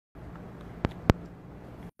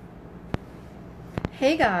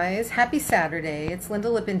Hey guys, happy Saturday. It's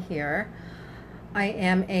Lynda Lippin here. I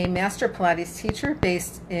am a master Pilates teacher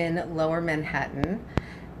based in Lower Manhattan,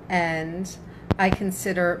 and I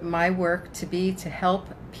consider my work to be to help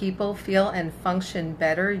people feel and function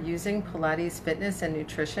better using Pilates fitness and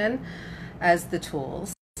nutrition as the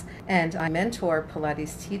tools. And I mentor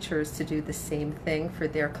Pilates teachers to do the same thing for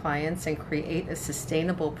their clients and create a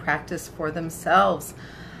sustainable practice for themselves.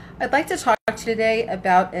 I'd like to talk to you today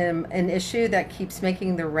about an issue that keeps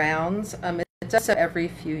making the rounds. It does so every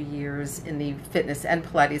few years in the fitness and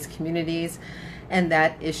Pilates communities, and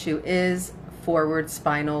that issue is forward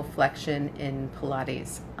spinal flexion in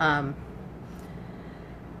Pilates.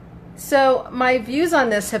 So my views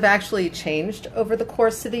on this have actually changed over the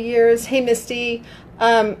course of the years. Hey Misty,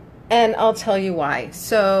 and I'll tell you why.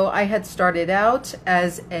 So I had started out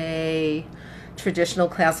as a traditional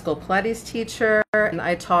classical Pilates teacher, and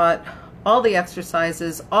I taught all the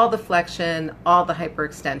exercises, all the flexion, all the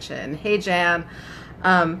hyperextension. Hey Jan.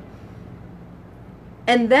 And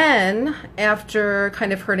then after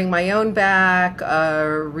kind of hurting my own back,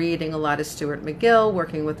 reading a lot of Stuart McGill,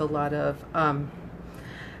 working with a lot of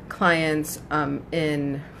clients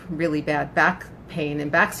in really bad back pain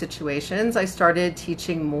and back situations, I started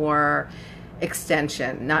teaching more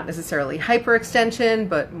extension, not necessarily hyperextension,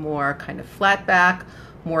 but more kind of flat back,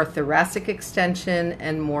 more thoracic extension,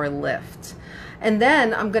 and more lift. And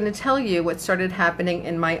then I'm going to tell you what started happening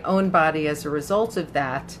in my own body as a result of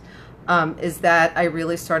that, is that I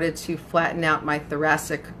really started to flatten out my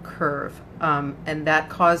thoracic curve, and that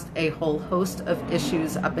caused a whole host of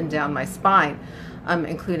issues up and down my spine,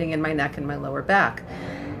 including in my neck and my lower back.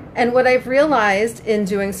 And what I've realized in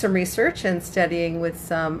doing some research and studying with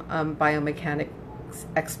some biomechanics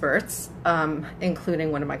experts,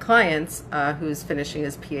 including one of my clients who's finishing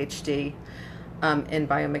his PhD in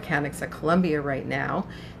biomechanics at Columbia right now,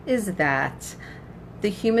 is that the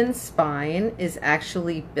human spine is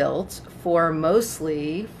actually built for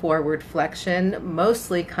mostly forward flexion,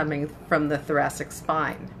 mostly coming from the thoracic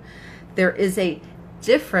spine. There is a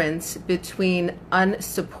difference between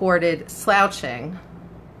unsupported slouching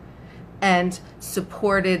and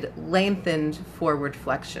supported lengthened forward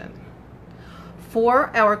flexion.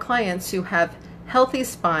 For our clients who have healthy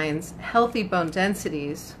spines, healthy bone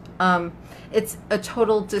densities, it's a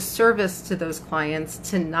total disservice to those clients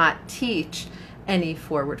to not teach any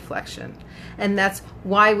forward flexion. And that's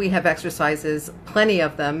why we have exercises, plenty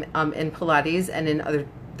of them, in Pilates and in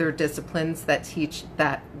other disciplines that teach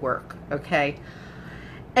that work, okay?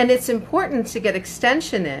 And it's important to get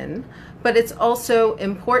extension in, but it's also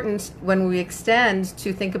important when we extend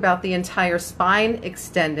to think about the entire spine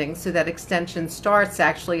extending, so that extension starts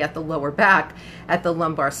actually at the lower back, at the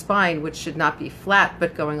lumbar spine, which should not be flat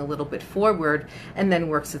but going a little bit forward, and then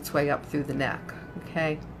works its way up through the neck,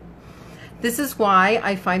 okay? This is why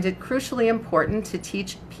I find it crucially important to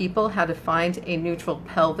teach people how to find a neutral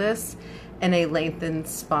pelvis and a lengthened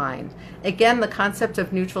spine. Again, the concept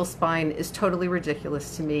of neutral spine is totally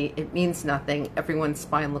ridiculous to me. It means nothing. Everyone's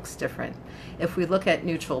spine looks different. If we look at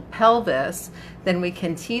neutral pelvis, then we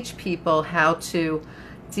can teach people how to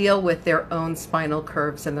deal with their own spinal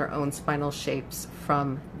curves and their own spinal shapes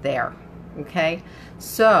from there, okay?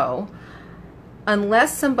 So,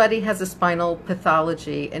 unless somebody has a spinal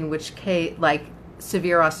pathology, in which case, like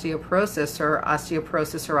severe osteoporosis or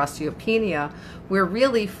osteopenia, where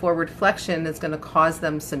really forward flexion is going to cause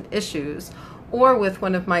them some issues, or with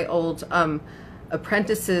one of my old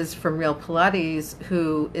apprentices from Real Pilates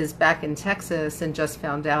who is back in Texas and just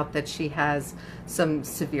found out that she has some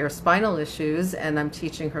severe spinal issues, and I'm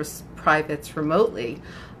teaching her privates remotely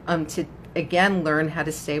to again learn how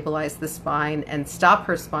to stabilize the spine and stop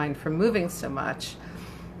her spine from moving so much.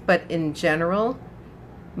 But in general,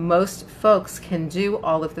 most folks can do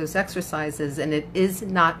all of those exercises, and it is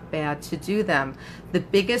not bad to do them.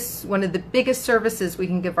 One of the biggest services we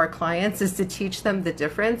can give our clients is to teach them the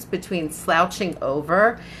difference between slouching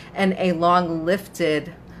over and a long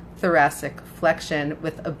lifted thoracic flexion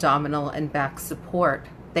with abdominal and back support.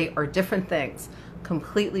 They are different things.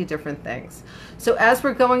 Completely different things. So as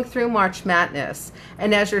we're going through March Madness,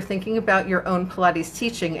 and as you're thinking about your own Pilates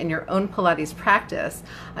teaching and your own Pilates practice,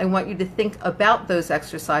 I want you to think about those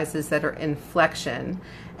exercises that are in flexion,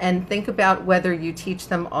 and think about whether you teach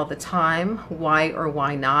them all the time, why or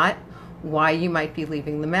why not, why you might be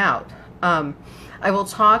leaving them out. I will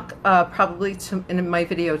talk probably in my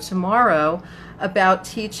video tomorrow about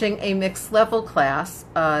teaching a mixed level class,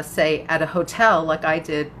 say at a hotel like I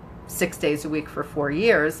did 6 days a week for 4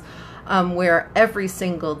 years, where every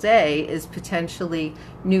single day is potentially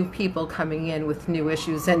new people coming in with new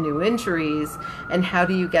issues and new injuries, and how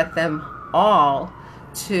do you get them all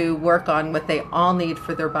to work on what they all need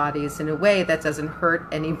for their bodies in a way that doesn't hurt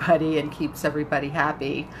anybody and keeps everybody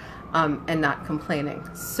happy and not complaining.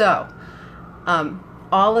 So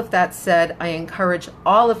all of that said, I encourage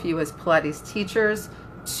all of you as Pilates teachers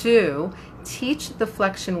to teach the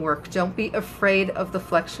flexion work. Don't be afraid of the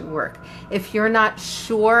flexion work. If you're not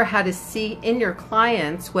sure how to see in your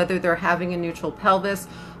clients whether they're having a neutral pelvis,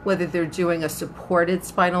 whether they're doing a supported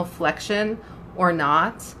spinal flexion or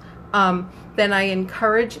not, then I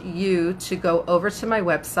encourage you to go over to my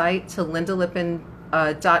website, to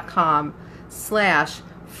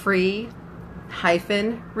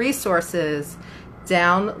lindalippin.com/free-resources.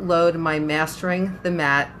 Download my Mastering the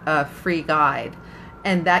Mat free guide.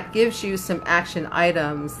 And that gives you some action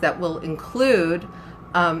items that will include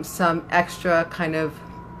some extra kind of,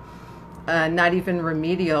 not even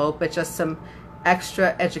remedial, but just some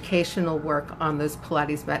extra educational work on those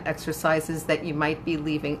Pilates mat exercises that you might be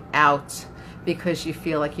leaving out because you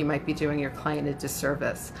feel like you might be doing your client a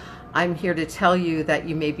disservice. I'm here to tell you that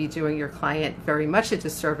you may be doing your client very much a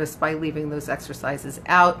disservice by leaving those exercises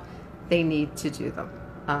out. They need to do them.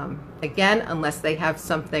 Again, unless they have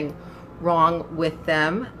something wrong with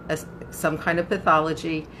them, some kind of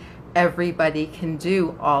pathology, everybody can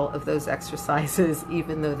do all of those exercises,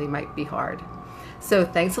 even though they might be hard. So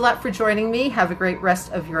thanks a lot for joining me. Have a great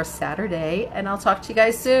rest of your Saturday, and I'll talk to you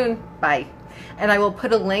guys soon. Bye. And I will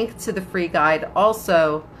put a link to the free guide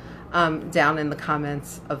also down in the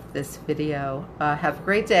comments of this video. Have a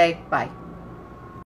great day. Bye.